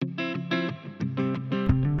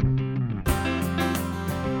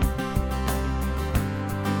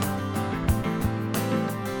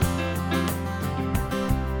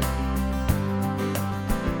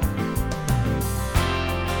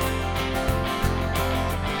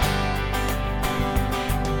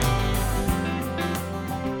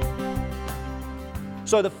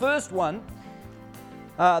So the first one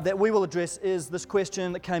that we will address is this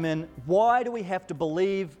question that came in: why do we have to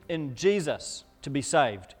believe in Jesus to be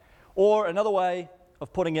saved? Or another way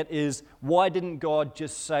of putting it is, why didn't God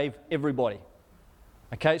just save everybody?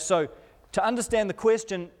 Okay, so to understand the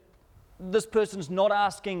question, this person's not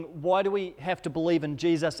asking why do we have to believe in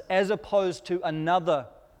Jesus as opposed to another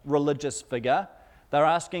religious figure. They're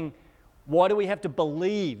asking, why do we have to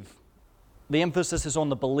believe? The emphasis is on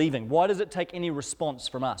the believing. Why does it take any response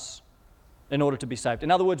from us in order to be saved?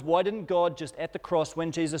 In other words, why didn't God just at the cross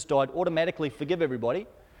when Jesus died automatically forgive everybody?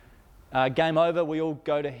 Game over, we all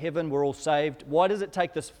go to heaven, we're all saved. Why does it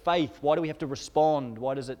take this faith? Why do we have to respond?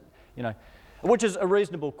 Why does it, which is a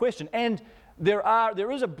reasonable question. And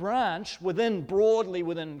there is a branch broadly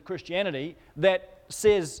within Christianity that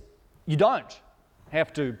says you don't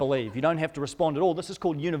have to believe. You don't have to respond at all. This is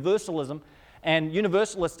called universalism. And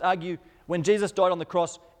universalists argue when Jesus died on the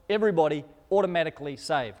cross, everybody automatically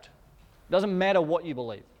saved. It doesn't matter what you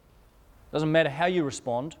believe. It doesn't matter how you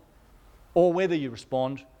respond or whether you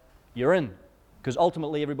respond, you're in. Because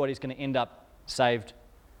ultimately everybody's going to end up saved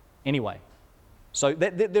anyway. So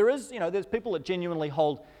there's people that genuinely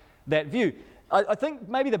hold that view. I think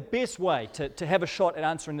maybe the best way to have a shot at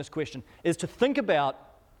answering this question is to think about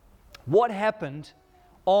what happened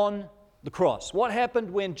on the cross. What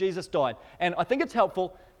happened when Jesus died? And I think it's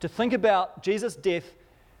helpful to think about Jesus' death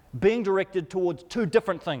being directed towards two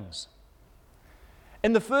different things.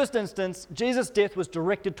 In the first instance, Jesus' death was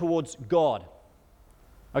directed towards God.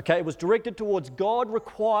 Okay, it was directed towards God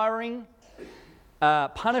requiring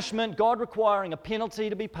punishment, God requiring a penalty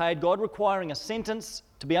to be paid, God requiring a sentence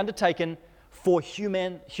to be undertaken for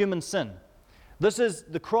human sin.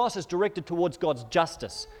 The cross is directed towards God's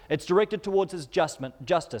justice. It's directed towards His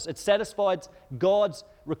justice. It satisfies God's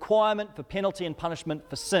requirement for penalty and punishment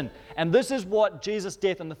for sin. And this is what Jesus'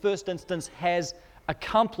 death in the first instance has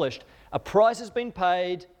accomplished. A price has been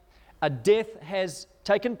paid, a death has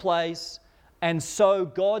taken place, and so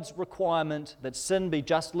God's requirement that sin be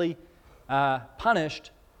justly punished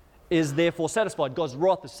is therefore satisfied. God's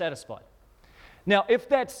wrath is satisfied. Now, if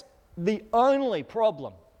that's the only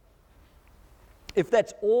problem, if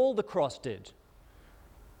that's all the cross did,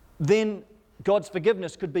 then God's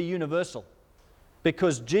forgiveness could be universal.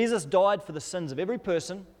 Because Jesus died for the sins of every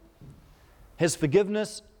person, His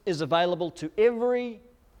forgiveness is available to every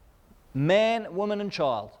man, woman, and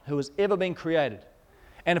child who has ever been created.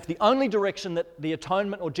 And if the only direction that the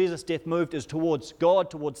atonement or Jesus' death moved is towards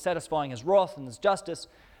God, towards satisfying His wrath and His justice,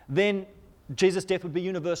 then Jesus' death would be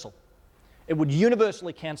universal. It would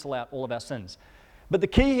universally cancel out all of our sins. But the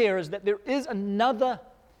key here is that there is another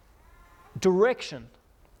direction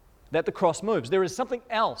that the cross moves. There is something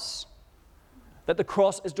else that the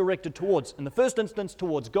cross is directed towards. In the first instance,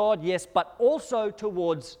 towards God, yes, but also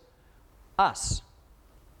towards us.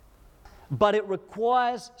 But it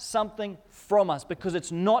requires something from us, because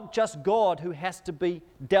it's not just God who has to be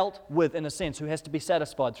dealt with, in a sense, who has to be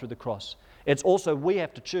satisfied through the cross. It's also we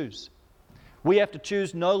have to choose. We have to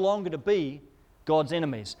choose no longer to be God's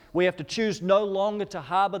enemies. We have to choose no longer to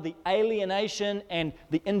harbor the alienation and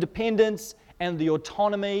the independence and the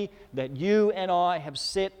autonomy that you and I have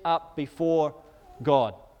set up before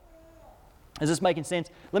God. Is this making sense?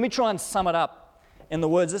 Let me try and sum it up in the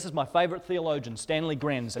words. This is my favorite theologian, Stanley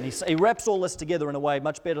Grenz, and he wraps all this together in a way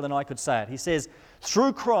much better than I could say it. He says,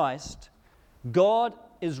 through Christ, God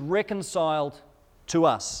is reconciled to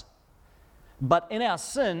us, but in our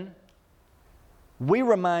sin, we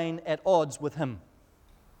remain at odds with Him.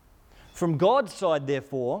 From God's side,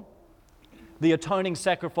 therefore, the atoning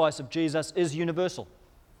sacrifice of Jesus is universal.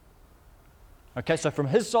 Okay, so from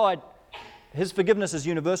His side, His forgiveness is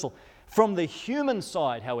universal. From the human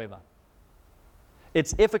side, however,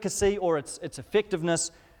 its efficacy or its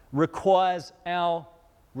effectiveness requires our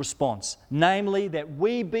response, namely that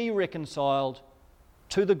we be reconciled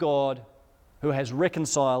to the God who has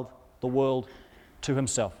reconciled the world to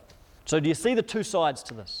Himself. So do you see the two sides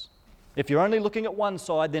to this? If you're only looking at one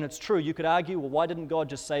side, then it's true. You could argue, well, why didn't God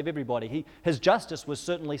just save everybody? His justice was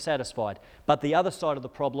certainly satisfied. But the other side of the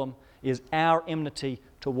problem is our enmity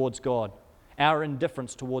towards God, our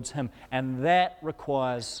indifference towards Him, and that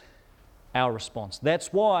requires our response.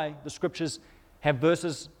 That's why the Scriptures have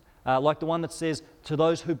verses like the one that says, to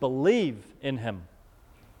those who believe in Him.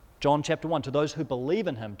 John chapter 1, to those who believe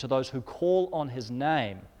in Him, to those who call on His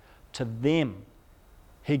name, to them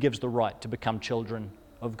He gives the right to become children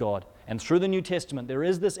of God. And through the New Testament, there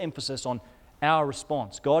is this emphasis on our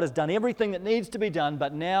response. God has done everything that needs to be done,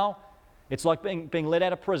 but now it's like being let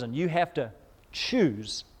out of prison. You have to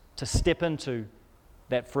choose to step into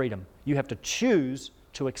that freedom. You have to choose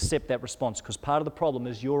to accept that response, because part of the problem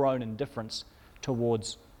is your own indifference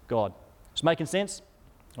towards God. Is making sense?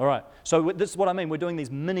 All right. So this is what I mean. We're doing these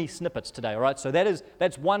mini snippets today, all right? So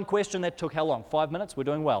that's one question that took how long? 5 minutes? We're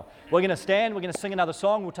doing well. We're going to stand, we're going to sing another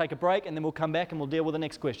song, we'll take a break, and then we'll come back and we'll deal with the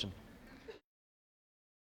next question.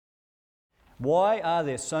 Why are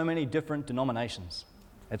there so many different denominations?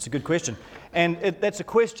 That's a good question. And that's a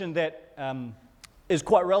question that is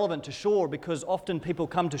quite relevant to Shore, because often people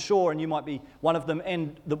come to Shore, and you might be one of them,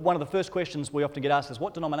 and one of the first questions we often get asked is,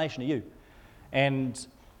 what denomination are you? And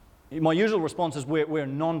my usual response is we're a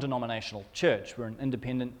non-denominational church. We're an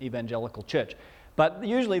independent evangelical church. But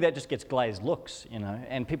usually that just gets glazed looks,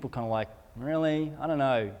 and people kind of like, really? I don't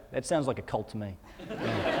know. That sounds like a cult to me.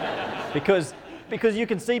 Because you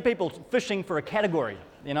can see people fishing for a category,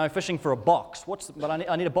 fishing for a box. But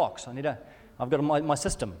I need a box. I've got my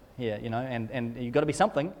system here, and you've got to be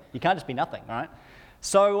something. You can't just be nothing, all right?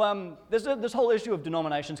 So this whole issue of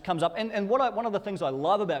denominations comes up, and one of the things I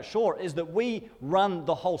love about Shore is that we run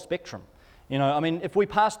the whole spectrum. If we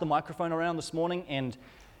passed the microphone around this morning and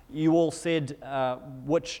you all said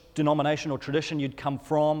which denomination or tradition you'd come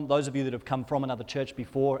from, those of you that have come from another church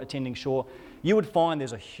before attending Shore, you would find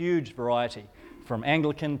there's a huge variety. From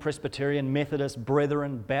Anglican, Presbyterian, Methodist,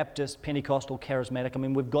 Brethren, Baptist, Pentecostal, Charismatic.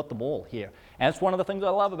 We've got them all here. And that's one of the things I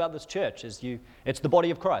love about this church is it's the body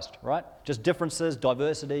of Christ, right? Just differences,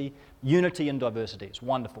 diversity, unity in diversity. It's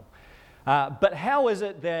wonderful. But how is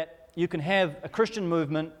it that you can have a Christian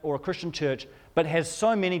movement or a Christian church but has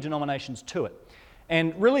so many denominations to it?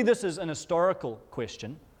 And really this is an historical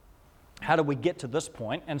question. How do we get to this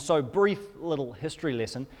point? And so, brief little history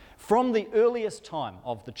lesson. From the earliest time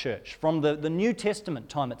of the church, from the New Testament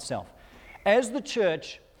time itself, as the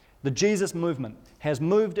church, the Jesus movement, has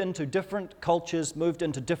moved into different cultures, moved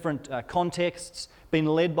into different contexts, been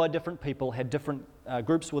led by different people, had different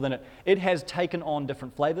groups within it, it has taken on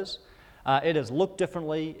different flavors. It has looked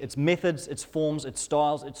differently. Its methods, its forms, its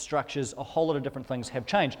styles, its structures, a whole lot of different things have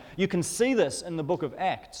changed. You can see this in the book of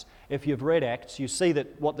Acts. If you've read Acts, you see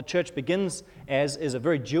that what the church begins as is a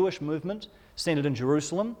very Jewish movement centered in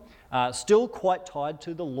Jerusalem, still quite tied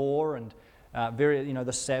to the law and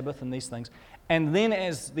the Sabbath and these things. And then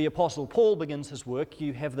as the Apostle Paul begins his work,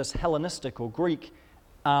 you have this Hellenistic or Greek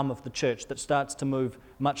arm of the church that starts to move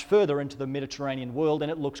much further into the Mediterranean world,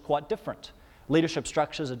 and it looks quite different. Leadership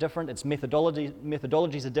structures are different, its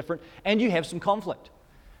methodologies are different, and you have some conflict.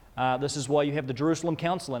 This is why you have the Jerusalem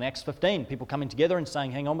Council in Acts 15, people coming together and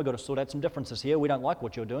saying, hang on, we've got to sort out some differences here. We don't like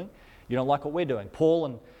what you're doing. You don't like what we're doing. Paul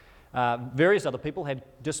and various other people had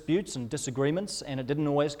disputes and disagreements, and it didn't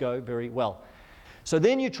always go very well. So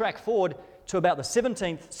then you track forward to about the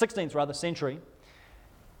 16th century,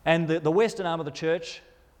 and the western arm of the church,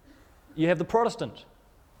 you have the Protestant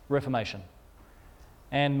Reformation,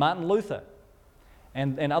 and Martin Luther,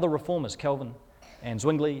 and other reformers, Calvin and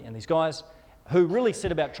Zwingli and these guys, who really set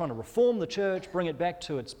about trying to reform the church, bring it back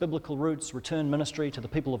to its biblical roots, return ministry to the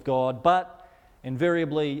people of God, but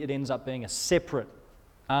invariably it ends up being a separate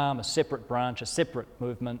arm, a separate branch, a separate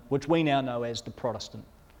movement, which we now know as the Protestant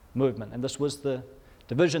movement. And this was the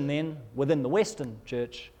division then within the Western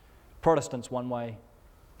church, Protestants one way,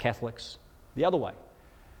 Catholics the other way.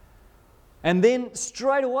 And then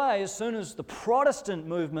straight away, as soon as the Protestant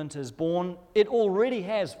movement is born, it already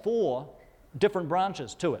has 4 different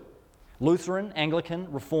branches to it: Lutheran,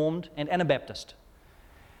 Anglican, Reformed, and Anabaptist.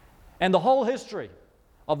 And the whole history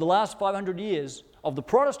of the last 500 years of the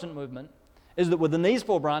Protestant movement is that within these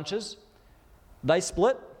 4 branches, they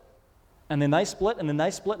split, and then they split, and then they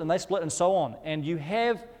split, and they split, and so on. And you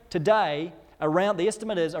have today, the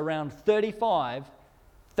estimate is around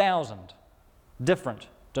 35,000 different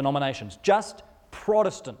denominations, just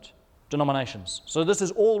Protestant denominations. So this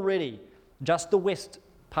is already just the West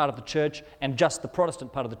part of the church and just the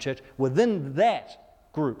Protestant part of the church. Within that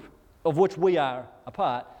group, of which we are a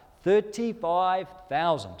part,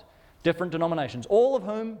 35,000 different denominations, all of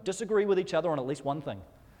whom disagree with each other on at least one thing.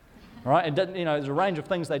 All right? There's a range of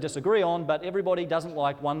things they disagree on, but everybody doesn't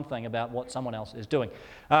like one thing about what someone else is doing.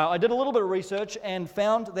 I did a little bit of research and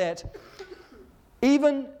found that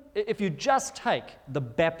even if you just take the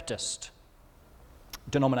Baptist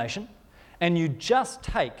denomination and you just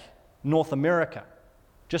take North America,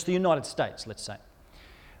 just the United States, let's say,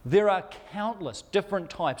 there are countless different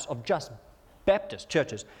types of just Baptist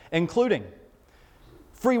churches, including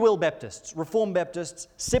Free Will Baptists, Reformed Baptists,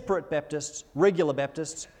 Separate Baptists, Regular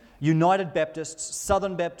Baptists, United Baptists,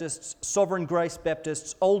 Southern Baptists, Sovereign Grace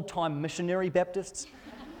Baptists, Old Time Missionary Baptists,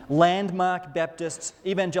 Landmark Baptists,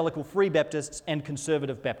 Evangelical Free Baptists, and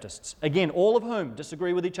Conservative Baptists. Again, all of whom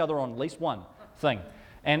disagree with each other on at least one thing.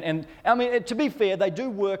 And to be fair, they do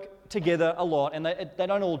work together a lot, and they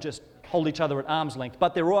don't all just hold each other at arm's length,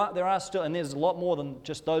 but there are still, and there's a lot more than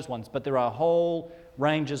just those ones, but there are whole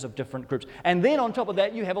ranges of different groups. And then on top of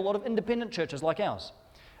that, you have a lot of independent churches like ours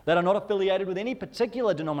that are not affiliated with any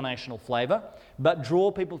particular denominational flavour, but draw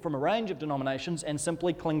people from a range of denominations and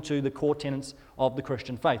simply cling to the core tenets of the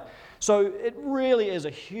Christian faith. So it really is a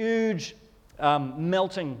huge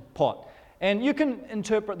melting pot. And you can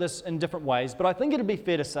interpret this in different ways, but I think it'd be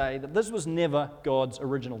fair to say that this was never God's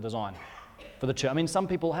original design for the church. I mean, some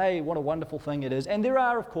people, hey, what a wonderful thing it is. And there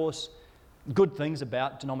are, of course, good things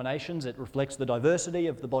about denominations. It reflects the diversity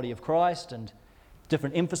of the body of Christ and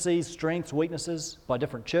different emphases, strengths, weaknesses by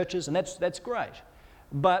different churches, and that's great.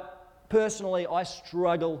 But personally, I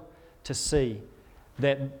struggle to see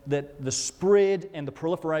that the spread and the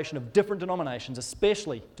proliferation of different denominations,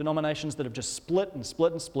 especially denominations that have just split and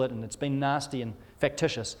split and split, and it's been nasty and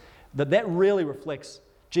factitious, that really reflects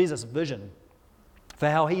Jesus' vision for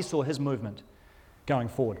how he saw his movement going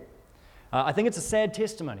forward. I think it's a sad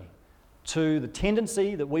testimony to the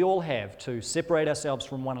tendency that we all have to separate ourselves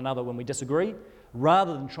from one another when we disagree,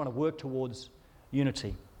 rather than trying to work towards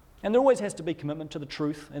unity. And there always has to be commitment to the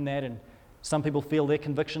truth in that, and some people feel their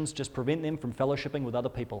convictions just prevent them from fellowshipping with other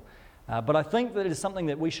people. But I think that it is something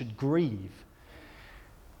that we should grieve.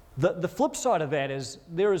 The flip side of that is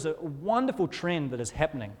there is a wonderful trend that is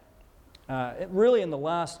happening, really in the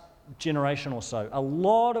last generation or so. A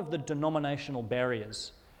lot of the denominational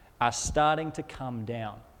barriers are starting to come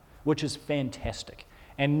down, which is fantastic.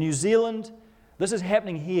 And New Zealand, this is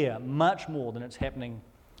happening here much more than it's happening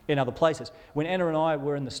in other places. When Anna and I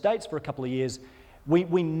were in the States for a couple of years,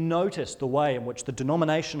 we noticed the way in which the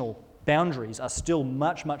denominational boundaries are still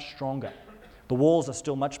much, much stronger. The walls are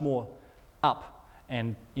still much more up.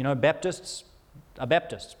 And, Baptists are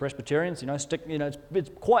Baptists. Presbyterians, it's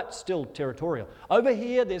quite still territorial. Over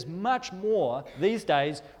here, there's much more these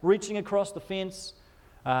days reaching across the fence,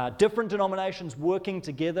 different denominations working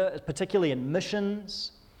together, particularly in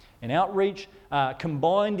missions, in outreach,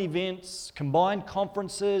 combined events, combined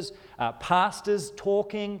conferences, pastors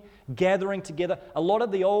talking, gathering together. A lot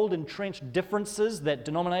of the old entrenched differences that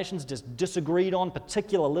denominations just disagreed on,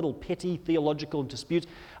 particular little petty theological disputes,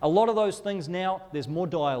 a lot of those things now, there's more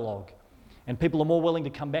dialogue. And people are more willing to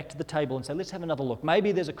come back to the table and say, let's have another look.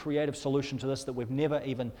 Maybe there's a creative solution to this that we've never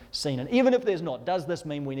even seen. And even if there's not, does this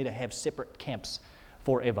mean we need to have separate camps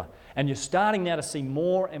forever? And you're starting now to see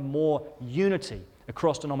more and more unity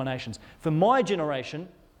across denominations. For my generation,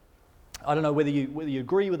 I don't know whether you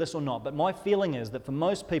agree with this or not, but my feeling is that for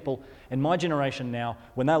most people in my generation now,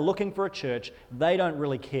 when they're looking for a church, they don't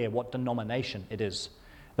really care what denomination it is.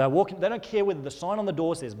 They don't care whether the sign on the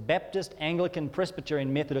door says Baptist, Anglican,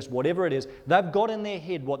 Presbyterian, Methodist, whatever it is. They've got in their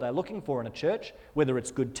head what they're looking for in a church, whether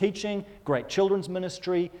it's good teaching, great children's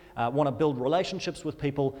ministry, want to build relationships with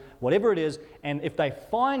people, whatever it is. And if they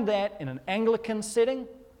find that in an Anglican setting,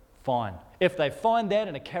 fine. If they find that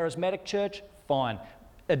in a charismatic church, fine.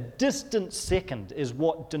 A distant second is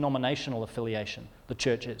what denominational affiliation the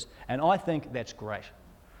church is. And I think that's great,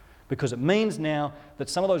 because it means now that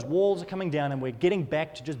some of those walls are coming down and we're getting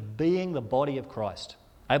back to just being the body of Christ,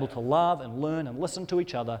 able to love and learn and listen to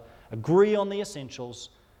each other, agree on the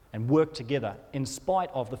essentials, and work together in spite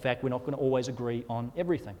of the fact we're not going to always agree on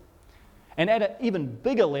everything. And at an even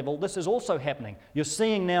bigger level, this is also happening. You're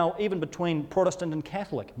seeing now, even between Protestant and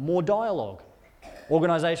Catholic, more dialogue.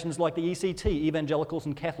 Organisations like the ECT, Evangelicals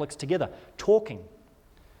and Catholics together, talking,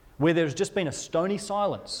 where there's just been a stony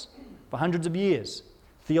silence for hundreds of years.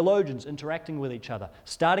 Theologians interacting with each other,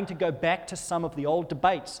 starting to go back to some of the old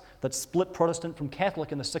debates that split Protestant from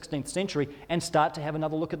Catholic in the 16th century and start to have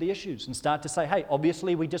another look at the issues and start to say, hey,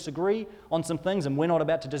 obviously we disagree on some things and we're not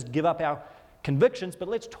about to just give up our convictions, but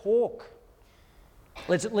let's talk.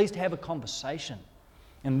 Let's at least have a conversation.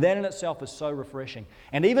 And that in itself is so refreshing.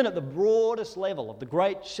 And even at the broadest level of the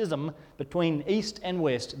great schism between East and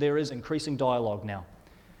West, there is increasing dialogue now.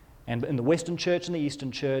 And in the Western Church and the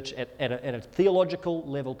Eastern Church, at a theological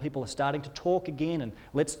level, people are starting to talk again, and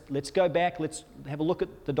let's go back, let's have a look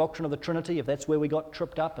at the doctrine of the Trinity, if that's where we got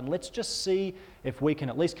tripped up, and let's just see if we can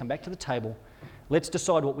at least come back to the table. Let's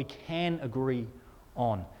decide what we can agree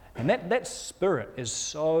on. And that spirit is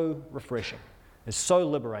so refreshing, is so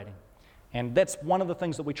liberating. And that's one of the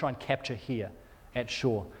things that we try and capture here at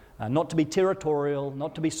Shore. Not to be territorial,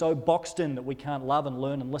 not to be so boxed in that we can't love and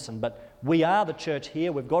learn and listen, but we are the church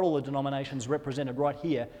here. We've got all the denominations represented right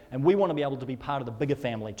here, and we want to be able to be part of the bigger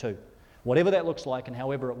family too. Whatever that looks like and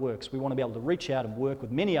however it works, we want to be able to reach out and work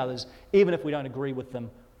with many others, even if we don't agree with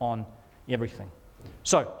them on everything.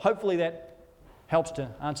 So hopefully that helps to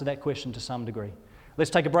answer that question to some degree.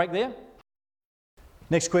 Let's take a break there.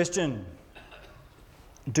 Next question.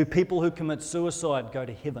 do people who commit suicide go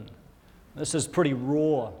to heaven? This is pretty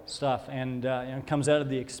raw stuff, and it comes out of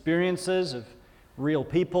the experiences of real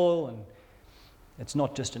people, and it's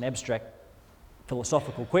not just an abstract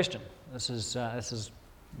philosophical question. This is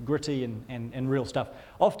gritty and real stuff.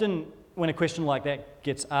 Often when a question like that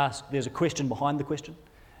gets asked, there's a question behind the question,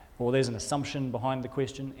 or there's an assumption behind the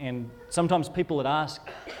question, and sometimes people that ask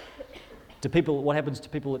to people what happens to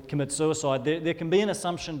people that commit suicide, there can be an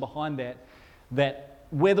assumption behind that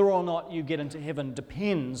whether or not you get into heaven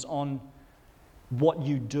depends on what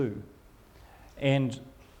you do. And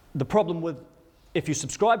the problem with, if you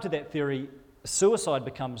subscribe to that theory, suicide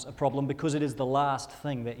becomes a problem because it is the last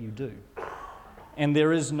thing that you do. And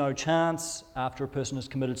there is no chance after a person has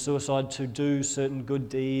committed suicide to do certain good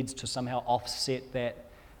deeds to somehow offset that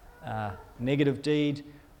negative deed,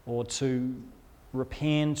 or to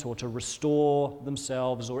repent, or to restore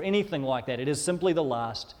themselves, or anything like that. It is simply the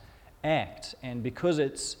last act. And because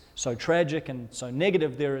it's so tragic and so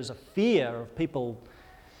negative, there is a fear of people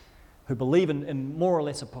who believe in more or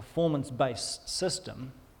less a performance-based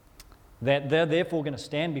system, that they're therefore going to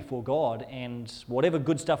stand before God, and whatever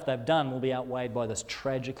good stuff they've done will be outweighed by this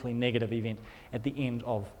tragically negative event at the end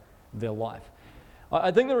of their life.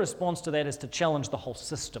 I think the response to that is to challenge the whole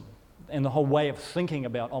system and the whole way of thinking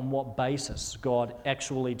about on what basis God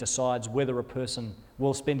actually decides whether a person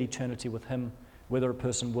will spend eternity with Him, whether a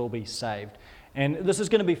person will be saved. And this is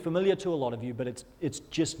going to be familiar to a lot of you, but it's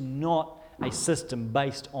just not a system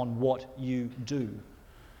based on what you do,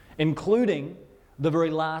 including the very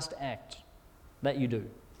last act that you do.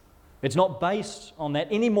 It's not based on that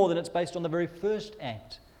any more than it's based on the very first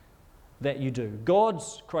act that you do.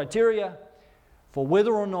 God's criteria for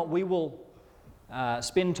whether or not we will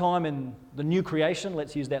spend time in the new creation,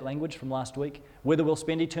 let's use that language from last week, whether we'll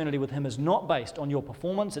spend eternity with Him is not based on your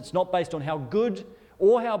performance. It's not based on how good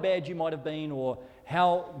or how bad you might have been, or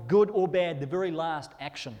how good or bad the very last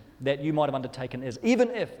action that you might have undertaken is, even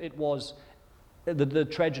if it was the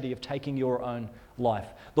tragedy of taking your own life.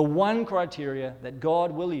 The one criteria that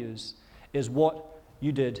God will use is what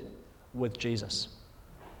you did with Jesus,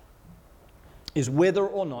 is whether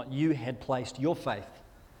or not you had placed your faith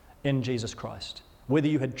in Jesus Christ, whether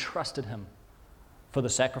you had trusted Him for the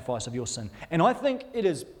sacrifice of your sin. And I think it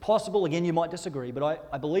is possible, again you might disagree, but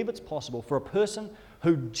I believe it's possible for a person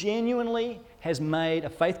who genuinely has made a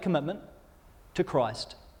faith commitment to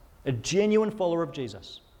Christ, a genuine follower of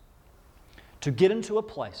Jesus, to get into a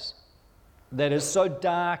place that is so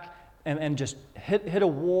dark and just hit a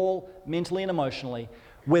wall mentally and emotionally,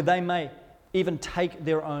 where they may even take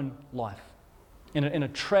their own life in a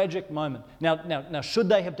tragic moment. Now, should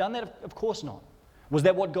they have done that? Of course not. Was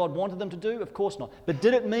that what God wanted them to do? Of course not. But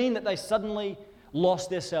did it mean that they suddenly lost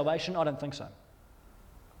their salvation? I don't think so.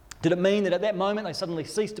 Did it mean that at that moment they suddenly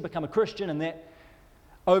ceased to become a Christian and that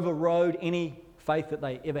overrode any faith that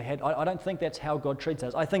they ever had? I don't think that's how God treats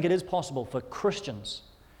us. I think it is possible for Christians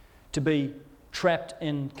to be trapped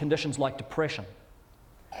in conditions like depression,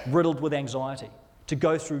 riddled with anxiety, to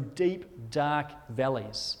go through deep, dark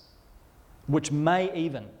valleys, which may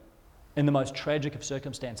even, in the most tragic of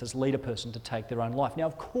circumstances, lead a person to take their own life. Now,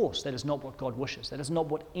 of course, that is not what God wishes. That is not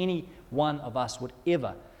what any one of us would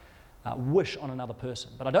ever wish on another person.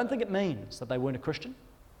 But I don't think it means that they weren't a Christian.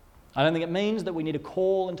 I don't think it means that we need to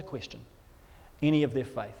call into question any of their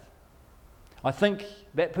faith. I think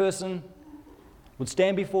that person would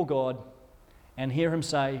stand before God and hear Him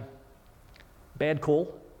say, "Bad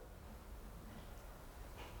call,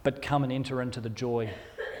 but come and enter into the joy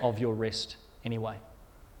of your rest anyway."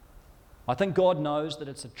 I think God knows that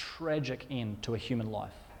it's a tragic end to a human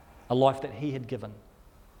life, a life that He had given.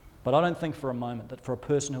 But I don't think for a moment that for a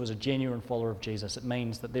person who is a genuine follower of Jesus, it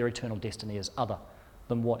means that their eternal destiny is other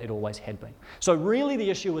than what it always had been. So really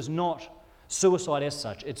the issue is not suicide as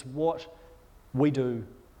such, it's what we do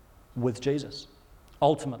with Jesus.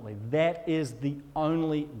 Ultimately, that is the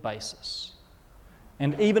only basis.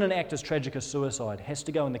 And even an act as tragic as suicide has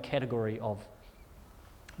to go in the category of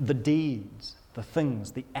the deeds, the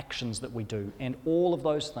things, the actions that we do. And all of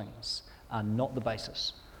those things are not the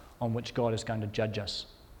basis on which God is going to judge us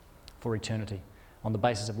for eternity, on the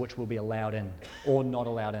basis of which we'll be allowed in or not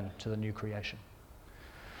allowed in to the new creation.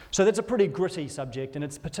 So that's a pretty gritty subject, and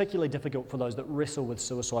it's particularly difficult for those that wrestle with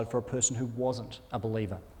suicide for a person who wasn't a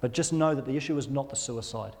believer. But just know that the issue is not the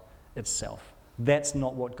suicide itself. That's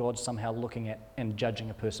not what God's somehow looking at and judging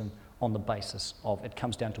a person on the basis of. It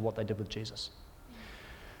comes down to what they did with Jesus.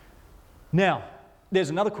 Now, there's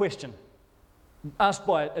another question asked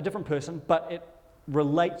by a different person, but it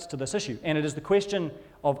relates to this issue, and it is the question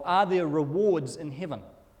of, are there rewards in heaven?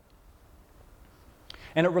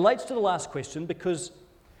 And it relates to the last question because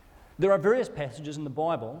there are various passages in the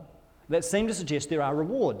Bible that seem to suggest there are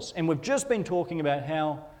rewards. And we've just been talking about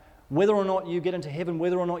how whether or not you get into heaven,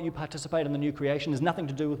 whether or not you participate in the new creation, has nothing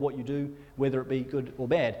to do with what you do, whether it be good or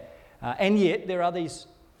bad. And yet there are these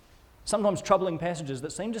sometimes troubling passages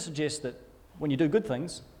that seem to suggest that when you do good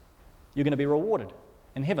things, you're going to be rewarded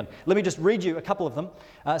in heaven. Let me just read you a couple of them.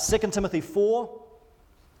 2 Timothy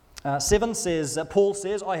 4:7 says, Paul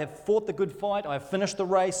says, I have fought the good fight, I have finished the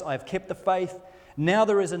race, I have kept the faith. Now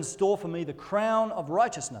there is in store for me the crown of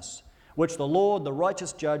righteousness, which the Lord, the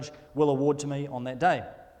righteous judge, will award to me on that day.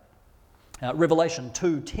 Revelation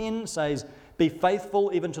 2:10 says, be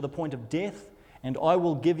faithful even to the point of death, and I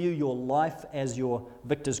will give you your life as your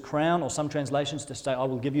victor's crown, or some translations to say, I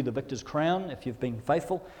will give you the victor's crown if you've been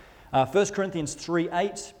faithful. 1 Corinthians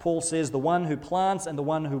 3:8, Paul says, the one who plants and the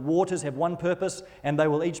one who waters have one purpose, and they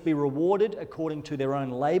will each be rewarded according to their own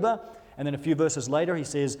labour. And then a few verses later he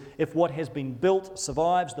says, if what has been built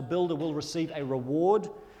survives, the builder will receive a reward.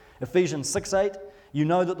 Ephesians 6:8, you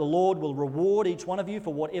know that the Lord will reward each one of you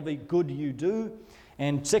for whatever good you do.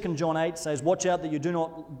 And 2 John 8 says, watch out that you do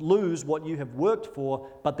not lose what you have worked for,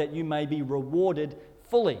 but that you may be rewarded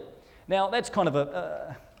fully. Now, that's kind of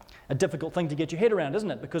a difficult thing to get your head around, isn't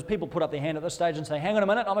it? Because people put up their hand at this stage and say, hang on a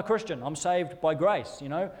minute, I'm a Christian, I'm saved by grace, you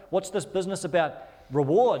know. What's this business about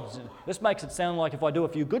rewards? And this makes it sound like if I do a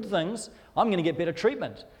few good things, I'm going to get better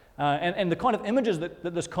treatment. And the kind of images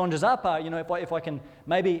that this conjures up are, you know, if I can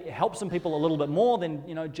maybe help some people a little bit more, then,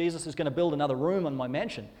 you know, Jesus is going to build another room in my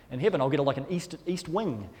mansion in heaven. I'll get like an east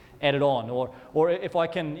wing added on. Or if I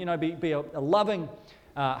can, you know, be a loving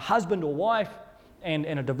husband or wife and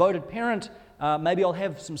a devoted parent, maybe I'll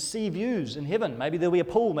have some sea views in heaven. Maybe there'll be a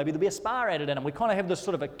pool. Maybe there'll be a spa added in. And we kind of have this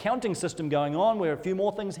sort of accounting system going on where a few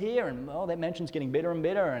more things here, and that mansion's getting better and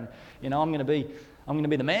better, and, you know, I'm going to be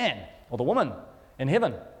the man or the woman in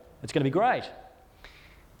heaven. It's going to be great.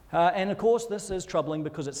 And of course, this is troubling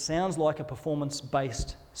because it sounds like a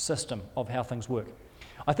performance-based system of how things work.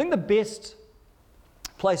 I think the best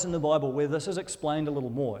place in the Bible where this is explained a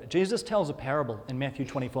little more, Jesus tells a parable in Matthew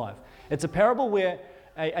 25. It's a parable where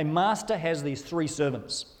a master has these 3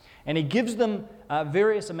 servants, and he gives them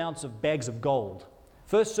various amounts of bags of gold.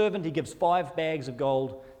 First servant, he gives 5 bags of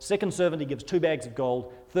gold. Second servant, he gives 2 bags of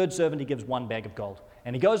gold. Third servant, he gives 1 bag of gold.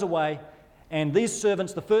 And he goes away. And these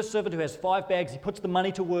servants, the first servant who has 5 bags, he puts the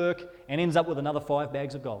money to work and ends up with another 5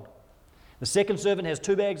 bags of gold. The second servant has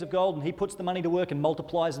 2 bags of gold, and he puts the money to work and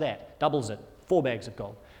multiplies that, doubles it, 4 bags of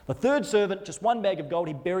gold. The third servant, just 1 bag of gold,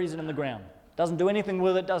 he buries it in the ground. Doesn't do anything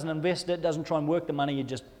with it, doesn't invest it, doesn't try and work the money, he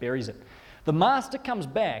just buries it. The master comes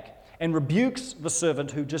back and rebukes the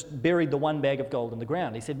servant who just buried the 1 bag of gold in the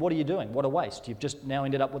ground. He said, what are you doing? What a waste. You've just now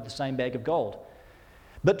ended up with the same bag of gold.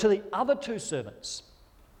 But to the other 2 servants,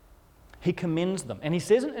 he commends them. And he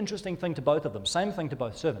says an interesting thing to both of them, same thing to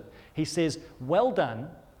both servants. He says, well done,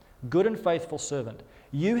 good and faithful servant.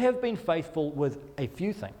 You have been faithful with a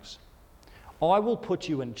few things. I will put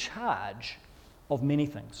you in charge of many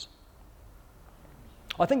things.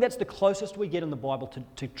 I think that's the closest we get in the Bible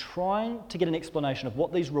to trying to get an explanation of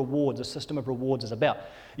what these rewards, a system of rewards, is about.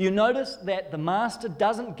 You notice that the master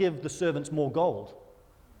doesn't give the servants more gold.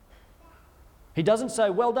 He doesn't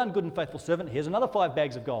say, well done, good and faithful servant, here's another 5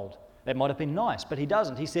 bags of gold. That might have been nice, but he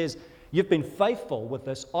doesn't. He says, you've been faithful with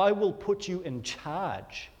this. I will put you in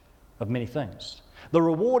charge of many things. The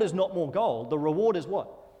reward is not more gold. The reward is what?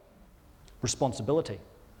 Responsibility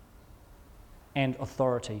and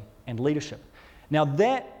authority and leadership. Now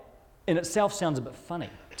that in itself sounds a bit funny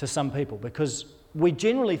to some people because we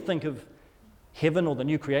generally think of heaven or the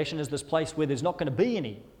new creation as this place where there's not going to be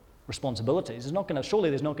any responsibilities. Surely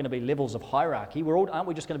there's not going to be levels of hierarchy. Aren't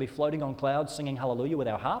we just going to be floating on clouds singing hallelujah with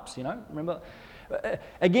our harps, you know? Remember?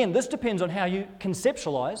 Again, this depends on how you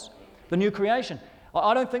conceptualize the new creation.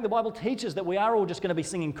 I don't think the Bible teaches that we are all just going to be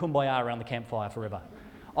singing kumbaya around the campfire forever.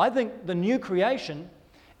 I think the new creation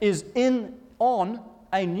is on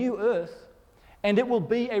a new earth, and it will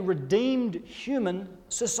be a redeemed human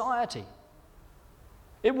society.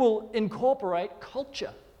 It will incorporate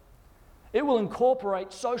culture. It will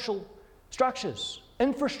incorporate social structures,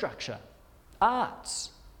 infrastructure,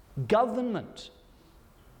 arts, government,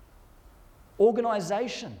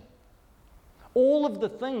 organisation, all of the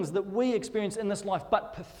things that we experience in this life,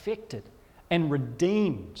 but perfected and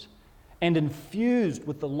redeemed and infused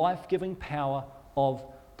with the life-giving power of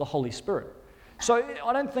the Holy Spirit. So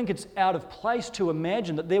I don't think it's out of place to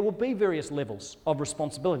imagine that there will be various levels of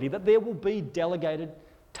responsibility, that there will be delegated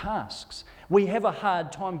tasks. We have a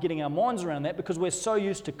hard time getting our minds around that because we're so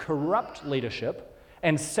used to corrupt leadership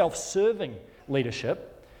and self-serving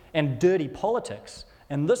leadership and dirty politics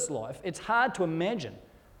in this life. It's hard to imagine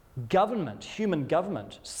government, human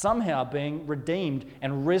government, somehow being redeemed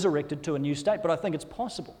and resurrected to a new state. But I think it's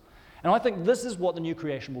possible. And I think this is what the new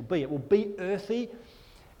creation will be. It will be earthy,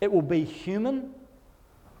 it will be human,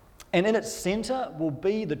 and in its center will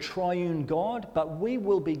be the triune God, but we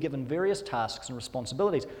will be given various tasks and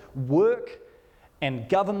responsibilities. Work and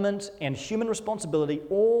government and human responsibility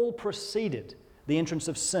all preceded the entrance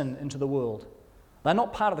of sin into the world. They're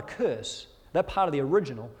not part of the curse, they're part of the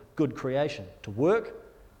original good creation. To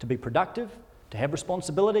work, to be productive, to have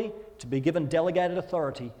responsibility, to be given delegated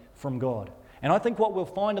authority from God. And I think what we'll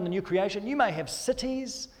find in the new creation, you may have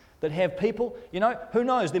cities that have people, who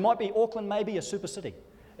knows, there might be Auckland, maybe a super city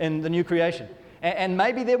in the new creation. And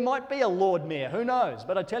maybe there might be a Lord Mayor, who knows?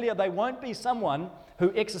 But I tell you, they won't be someone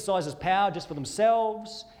who exercises power just for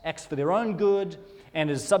themselves, acts for their own good, and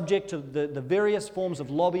is subject to the various forms of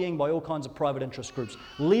lobbying by all kinds of private interest groups.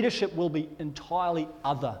 Leadership will be entirely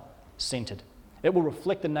other-centered. It will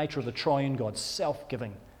reflect the nature of the triune God,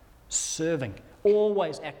 self-giving, serving,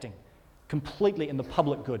 always acting completely in the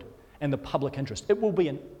public good and the public interest. It will be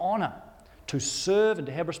an honour to serve and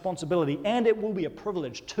to have responsibility, and it will be a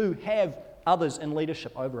privilege to have others in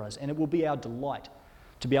leadership over us, and it will be our delight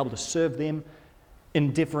to be able to serve them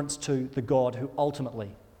in deference to the God who ultimately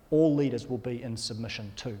all leaders will be in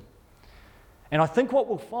submission to. And I think what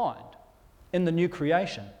we'll find in the new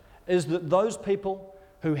creation is that those people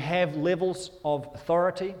who have levels of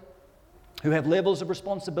authority, who have levels of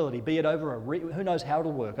responsibility, be it over who knows how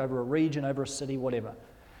it'll work, over a region, over a city, whatever,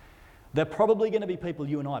 they're probably going to be people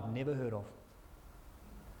you and I have never heard of.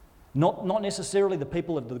 Not necessarily the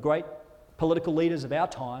people of the great political leaders of our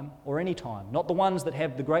time or any time, not the ones that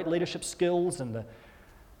have the great leadership skills and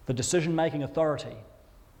the decision-making authority,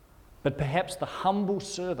 but perhaps the humble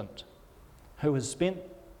servant who has spent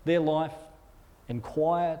their life in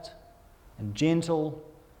quiet and gentle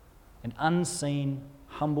and unseen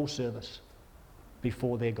humble service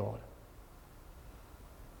before their God.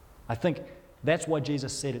 I think that's why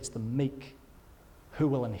Jesus said it's the meek who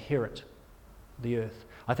will inherit the earth.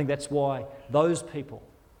 I think that's why those people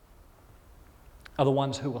are the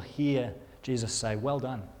ones who will hear Jesus say, "Well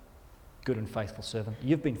done, good and faithful servant.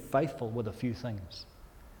 You've been faithful with a few things.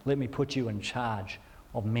 Let me put you in charge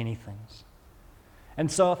of many things."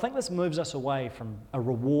 And so I think this moves us away from a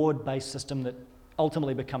reward-based system that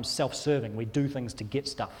ultimately becomes self-serving. We do things to get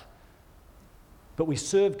stuff. But we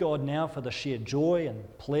serve God now for the sheer joy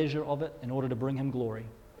and pleasure of it in order to bring Him glory.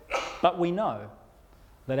 But we know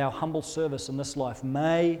that our humble service in this life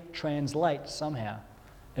may translate somehow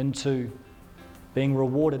into being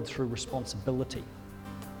rewarded through responsibility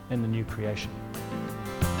in the new creation.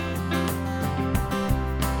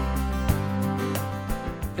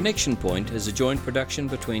 Connection Point is a joint production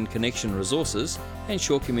between Connection Resources and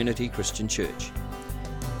Shore Community Christian Church.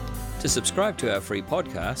 To subscribe to our free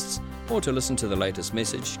podcasts or to listen to the latest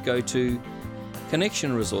message, go to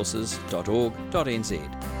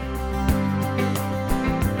connectionresources.org.nz.